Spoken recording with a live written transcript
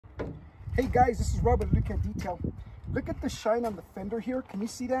Hey guys, this is Rob with Lukat Detail. Look at the shine on the fender here. Can you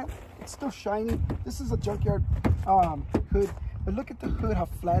see that? It's still shiny. This is a junkyard hood, but look at the hood, how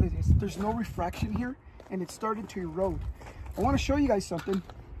flat it is. There's no refraction here, and it's starting to erode. I want to show you guys something.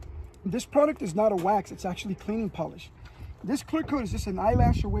 This product is not a wax, it's actually cleaning polish. This clear coat is just an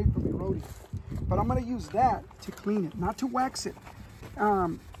eyelash away from eroding, but I'm going to use that to clean it, not to wax it.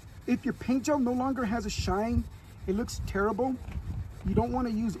 If your paint job no longer has a shine, it looks terrible, you don't want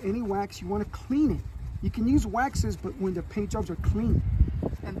to use any wax, you want to clean it. You can use waxes, but when the paint jobs are clean.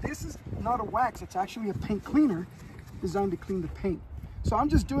 And this is not a wax, it's actually a paint cleaner designed to clean the paint. So I'm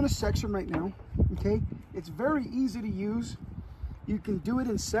just doing a section right now, okay? It's very easy to use. You can do it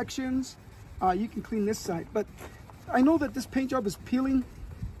in sections. You can clean this side, but I know that this paint job is peeling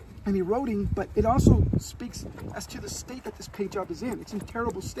and eroding, but it also speaks as to the state that this paint job is in. It's in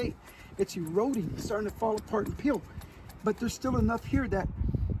terrible state. It's eroding, it's starting to fall apart and peel. But there's still enough here that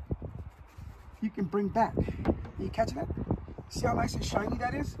you can bring back. You catch that? See how nice and shiny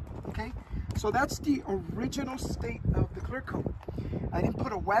that is? Okay, so that's the original state of the clear coat. I didn't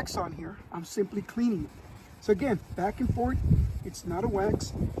put a wax on here, I'm simply cleaning it. So again, back and forth, it's not a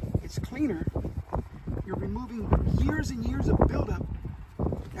wax, it's cleaner. You're removing years and years of buildup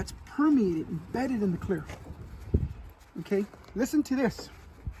that's permeated, embedded in the clear. Okay, listen to this.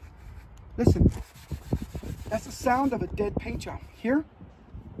 Listen. That's the sound of a dead paint job. Here,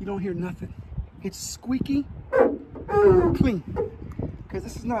 you don't hear nothing. It's squeaky, clean. Because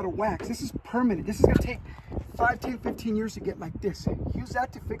this is not a wax, this is permanent. This is gonna take 5, 10, 15 years to get like this. Use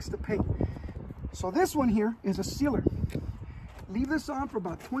that to fix the paint. So this one here is a sealer. Leave this on for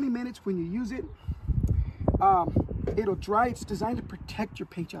about 20 minutes. When you use it, it'll dry. It's designed to protect your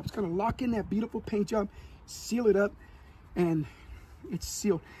paint job. It's gonna lock in that beautiful paint job, seal it up, and it's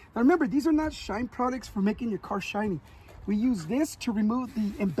sealed. Now remember, these are not shine products for making your car shiny. We use this to remove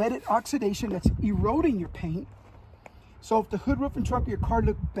the embedded oxidation that's eroding your paint. So if the hood, roof, and trunk of your car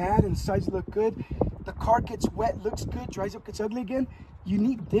look bad and the sides look good, the car gets wet, looks good, dries up, gets ugly again, you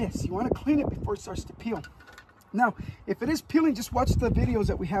need this. You want to clean it before it starts to peel. Now, if it is peeling, just watch the videos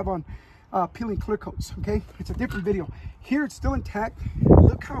that we have on peeling clear coats, okay? It's a different video. Here it's still intact.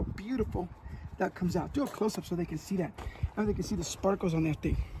 Look how beautiful that comes out. Do a close-up so they can see that. And they can see the sparkles on that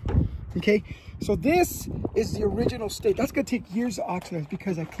thing. Okay, so this is the original state. That's gonna take years to oxidize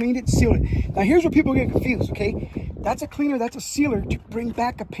because I cleaned it, sealed it. Now here's where people get confused, okay? That's a cleaner, that's a sealer to bring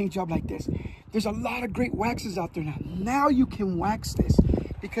back a paint job like this. There's a lot of great waxes out there now. Now you can wax this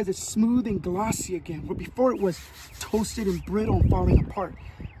because it's smooth and glossy again, where before it was toasted and brittle and falling apart.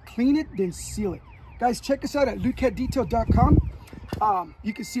 Clean it, then seal it. Guys, check us out at lukatdetail.com.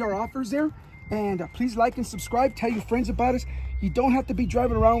 You can see our offers there. And please like and subscribe. Tell your friends about us. You don't have to be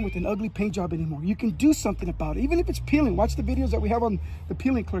driving around with an ugly paint job anymore. You can do something about it. Even if it's peeling, watch the videos that we have on the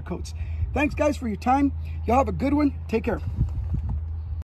peeling clear coats. Thanks, guys, for your time. Y'all have a good one. Take care.